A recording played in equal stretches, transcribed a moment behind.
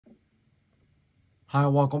Hi,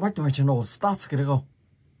 welcome back to my channel. Start cái đó.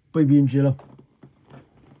 Baby in jail.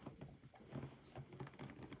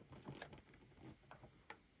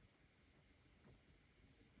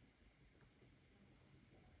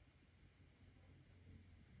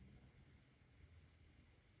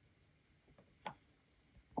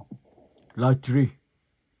 Light 3.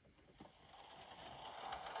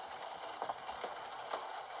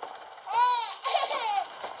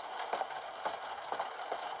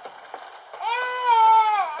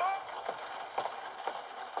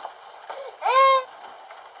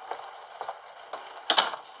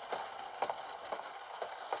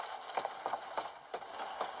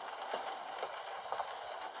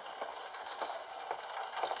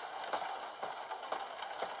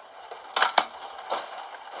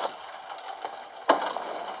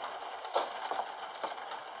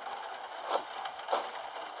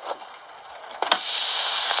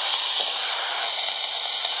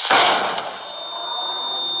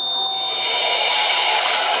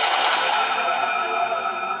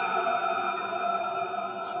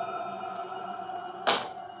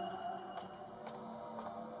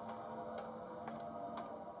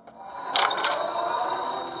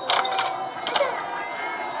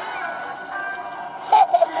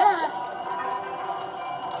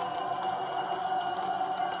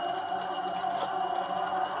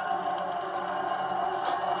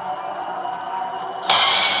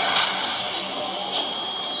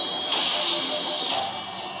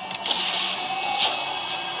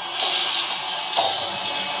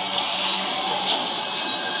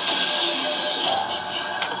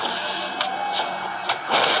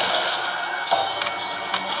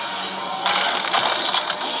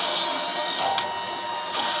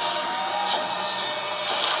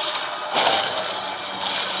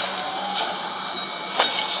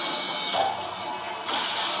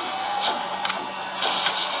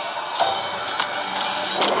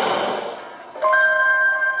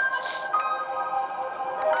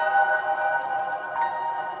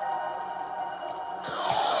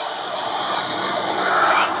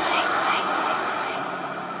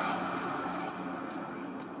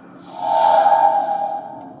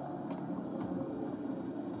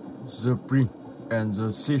 The Prince and the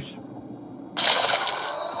Thief.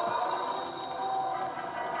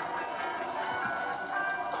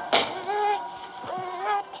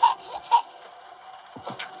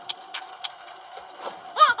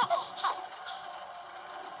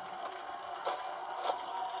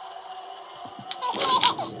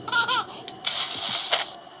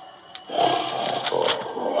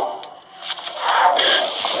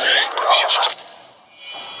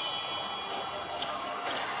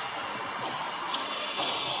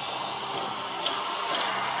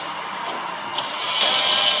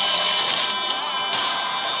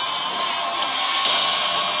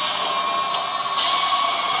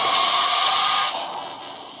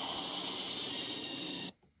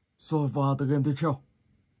 Rồi vào tựa game tiếp theo.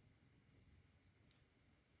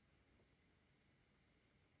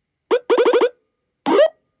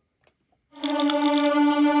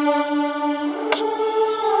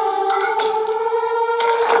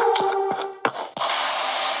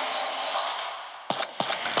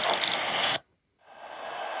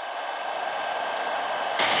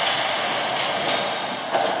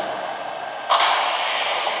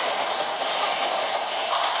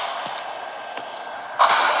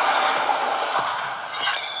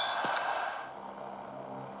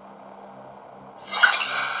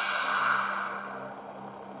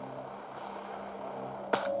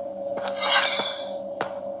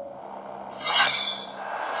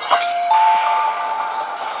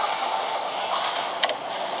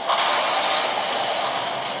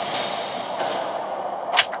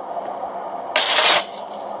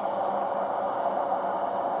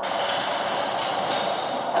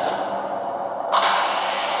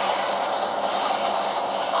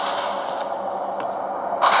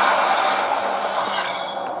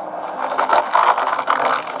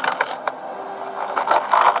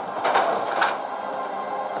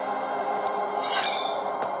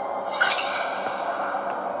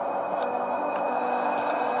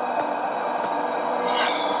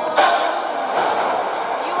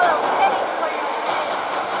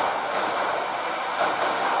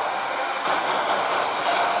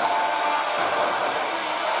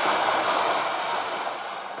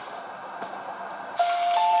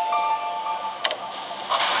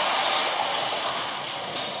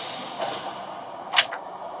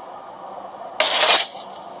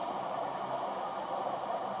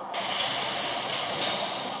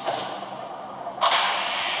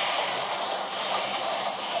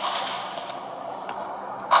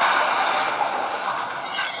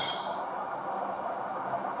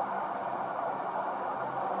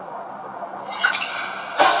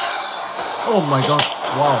 Oh my god,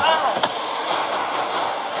 wow.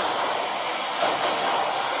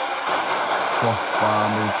 Rồi, và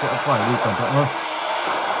mình sẽ phải đi cẩn thận hơn.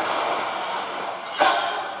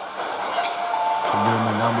 Hình như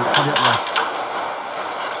mình đang bị phát hiện rồi.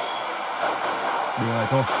 Đi này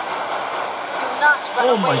thôi.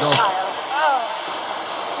 Oh my god.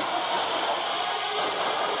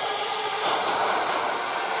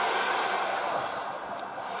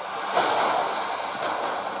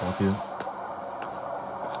 Có tiếng.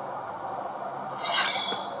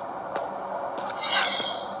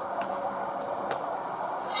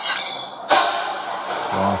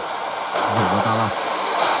 Wow, dừng vào ta nào.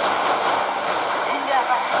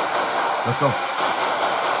 Let's go.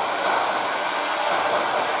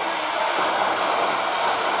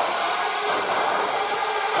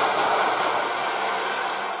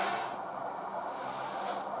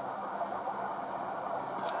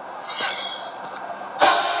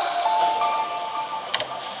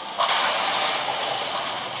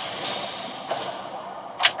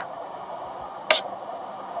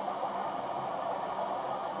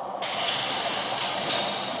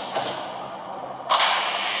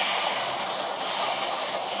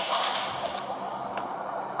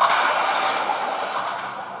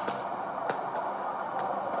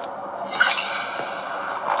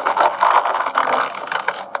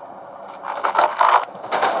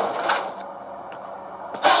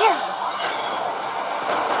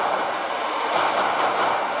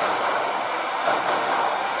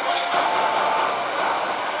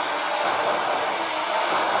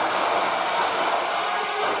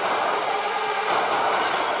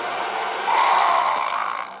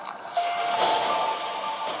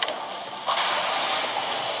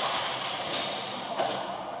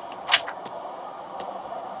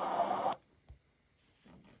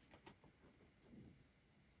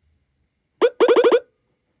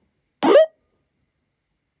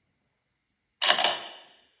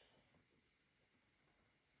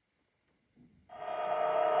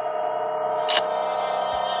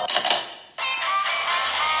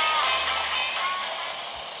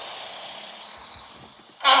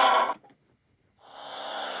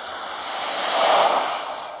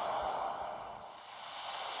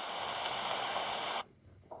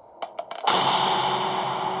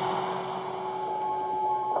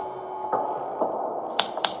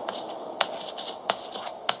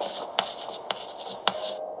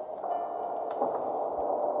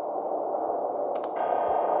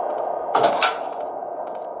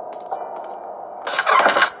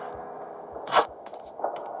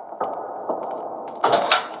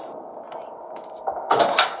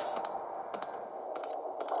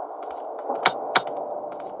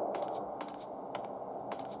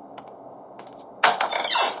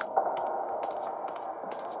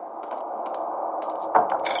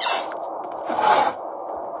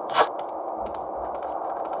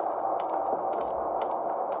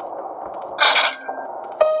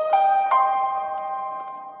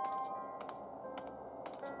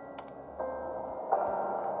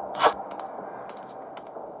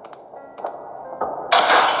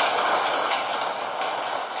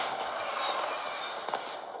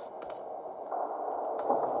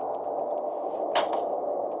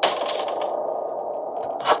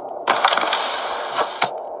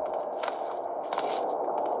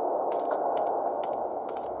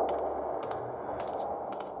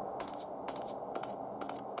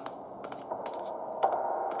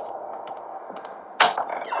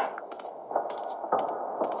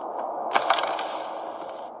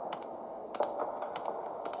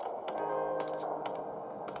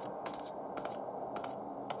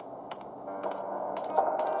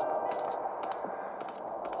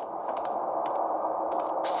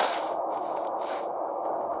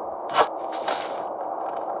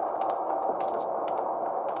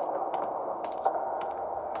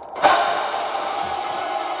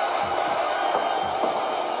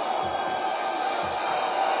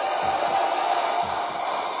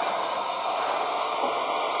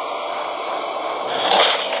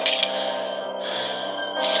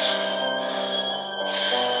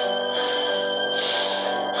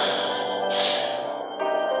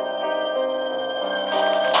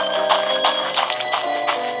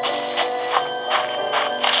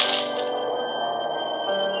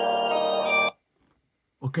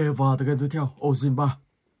 Ok, và tựa game tiếp theo, Ozimba.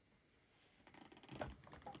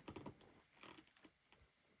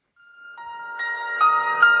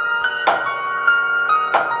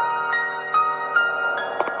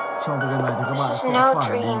 Trong tựa game này thì các bạn sẽ phải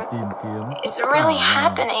đi tìm kiếm tất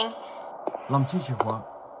cả 5 chiếc chìa khóa.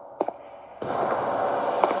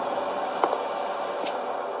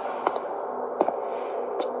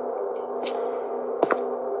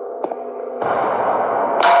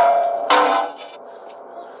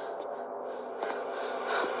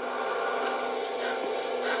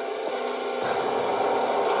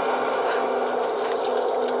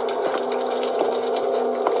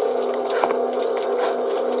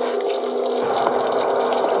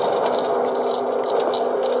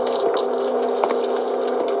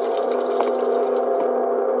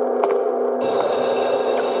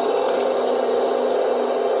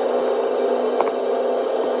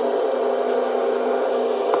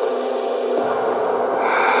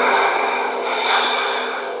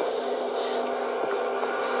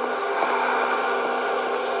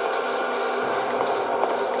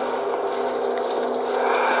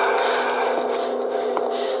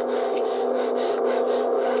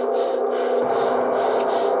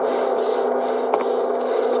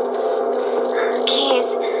 keys.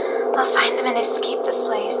 I'll find them and escape this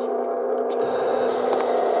place.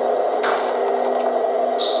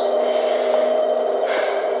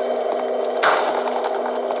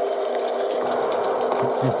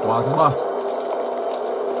 Chìa khóa thứ ba.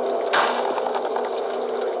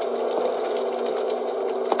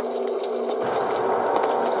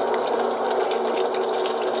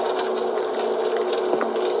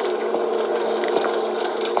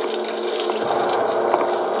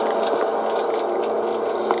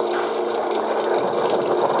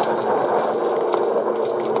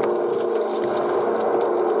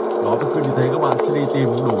 Đó, và cứ như thế các bạn sẽ đi tìm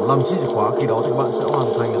đủ 5 chiếc chìa khóa, khi đó thì các bạn sẽ hoàn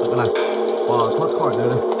thành được cái này và thoát khỏi nơi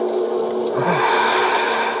đây.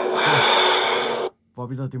 Ok. Và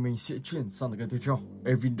bây giờ thì mình sẽ chuyển sang cái tiếp theo,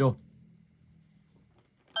 window.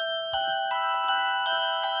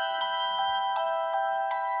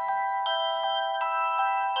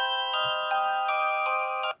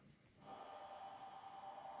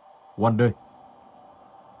 One day.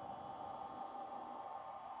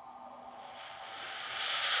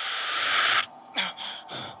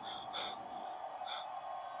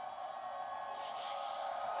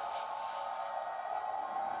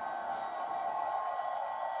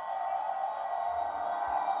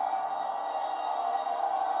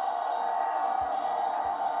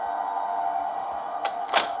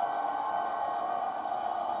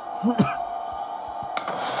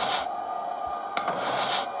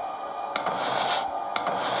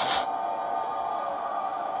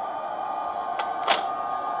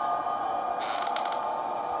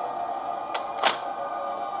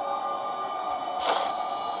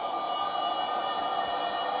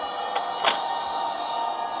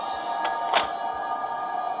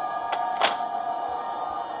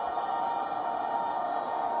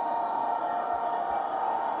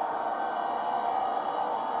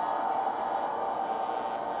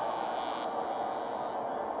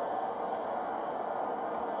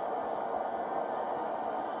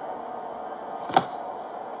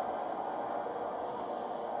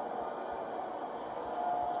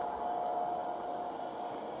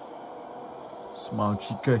 Smile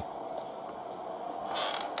GK.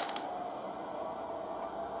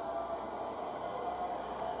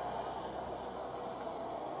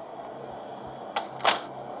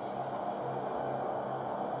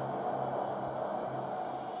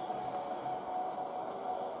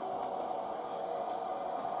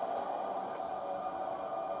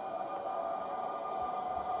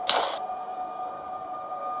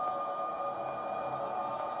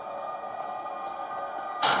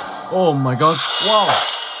 Oh my god, wow.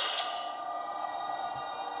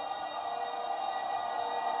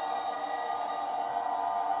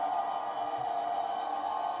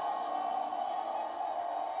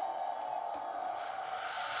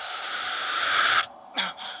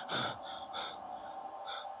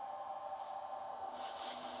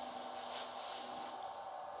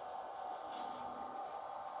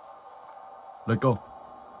 Let's go.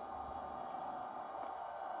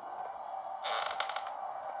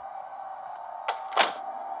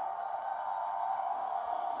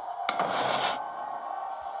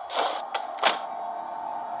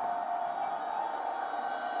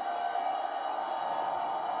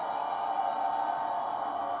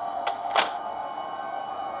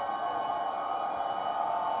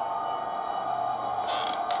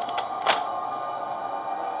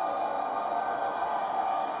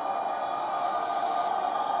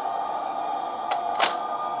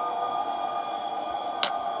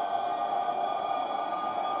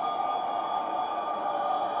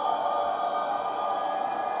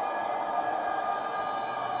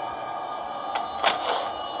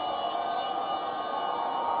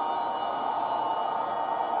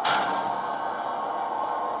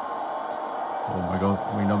 Oh my god,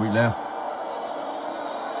 mình đã bị leo.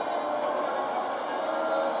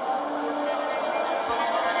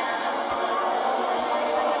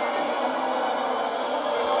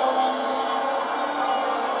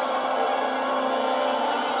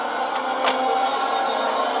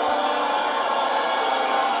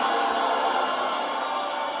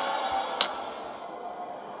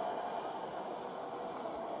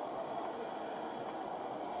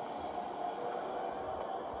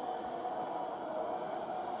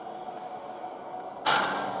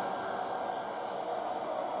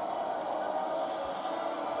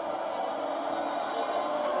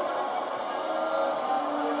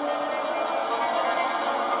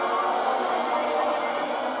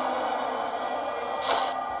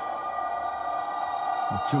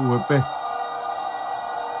 Một chữ UFP.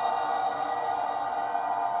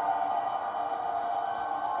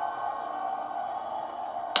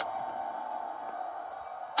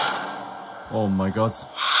 Oh my god.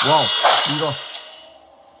 Wow, đi rồi.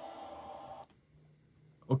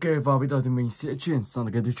 Ok, và bây giờ thì mình sẽ chuyển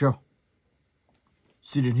sang cái tiếp theo.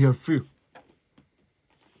 Siren here feel.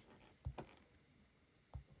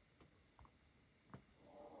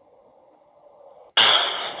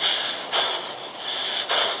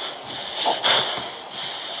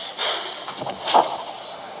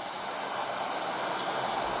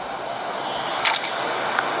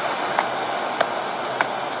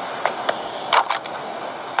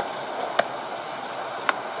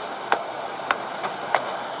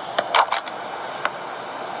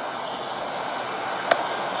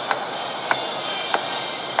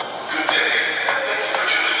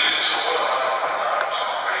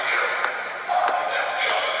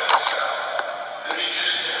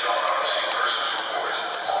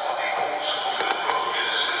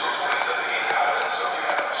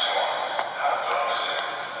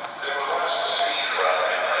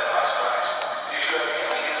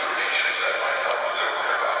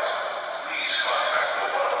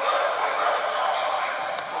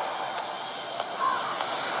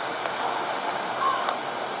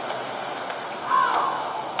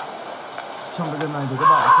 Trong cái game này thì các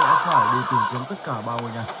bạn sẽ phải đi tìm kiếm tất cả 3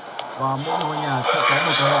 ngôi nhà. Và mỗi ngôi nhà sẽ có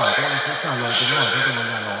một câu hỏi, các bạn sẽ trả lời câu hỏi cho từng ngôi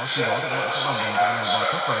nhà đó. Khi đó thì các bạn sẽ hoàn thành ngôi nhà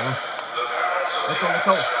và thoát khỏi đây. Let's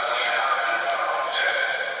go.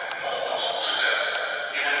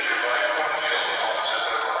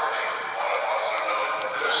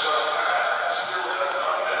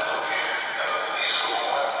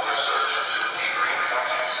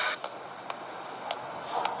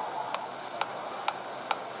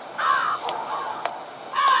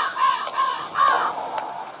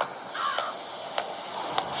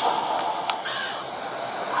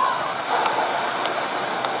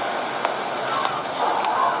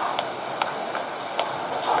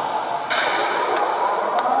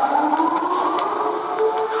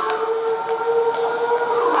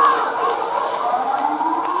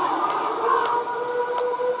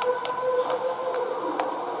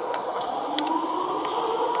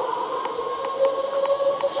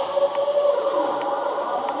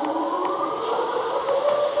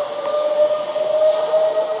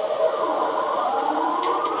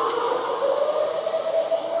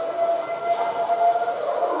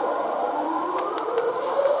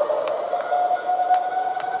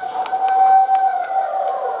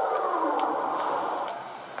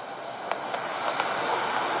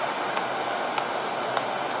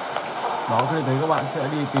 Đó, khi thấy các bạn sẽ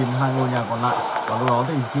đi tìm 2 ngôi nhà còn lại. Và lúc đó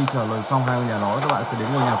thì khi trả lời xong 2 ngôi nhà đó, các bạn sẽ đến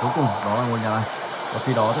ngôi nhà cuối cùng, đó là ngôi nhà này. Và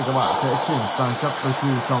khi đó thì các bạn sẽ chuyển sang chapter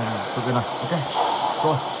 2 trong tựa game này. Ok,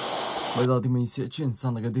 rồi. Bây giờ thì mình sẽ chuyển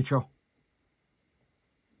sang cái tiếp theo.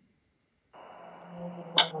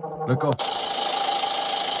 Let's go.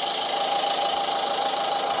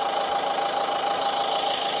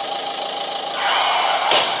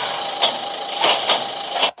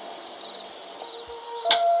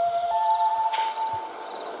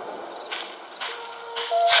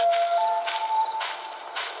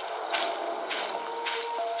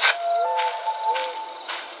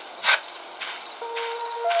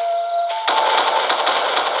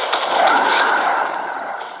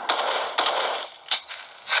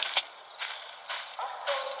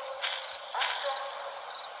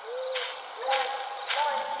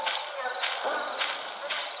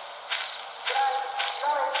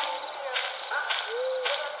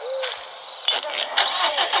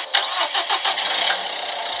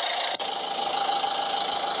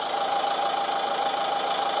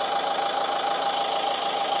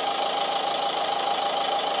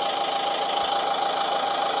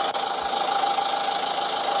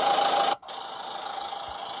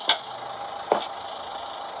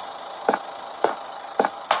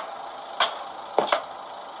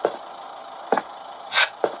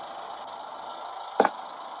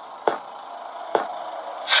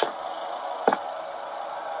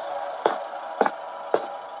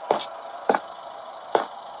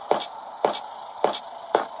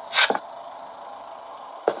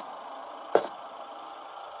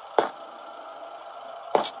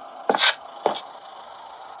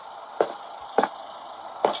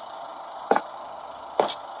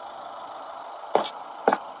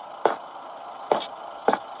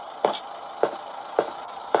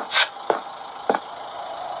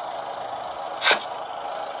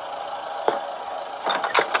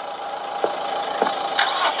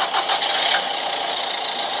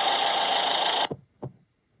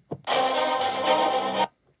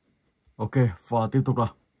 Ok, và tiếp tục nào.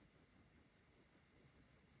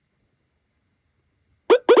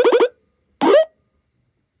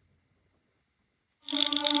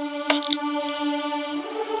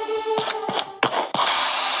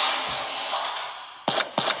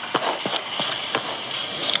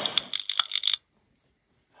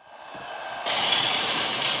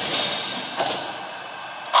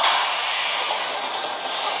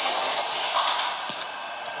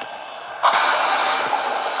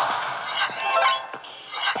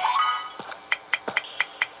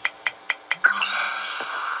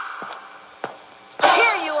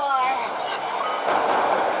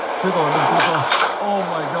 Ôi rồi, đừng cứu tôi. Oh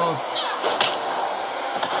my god.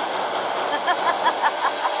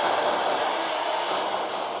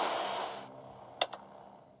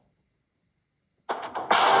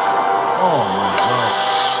 Oh my god.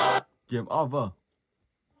 Game over.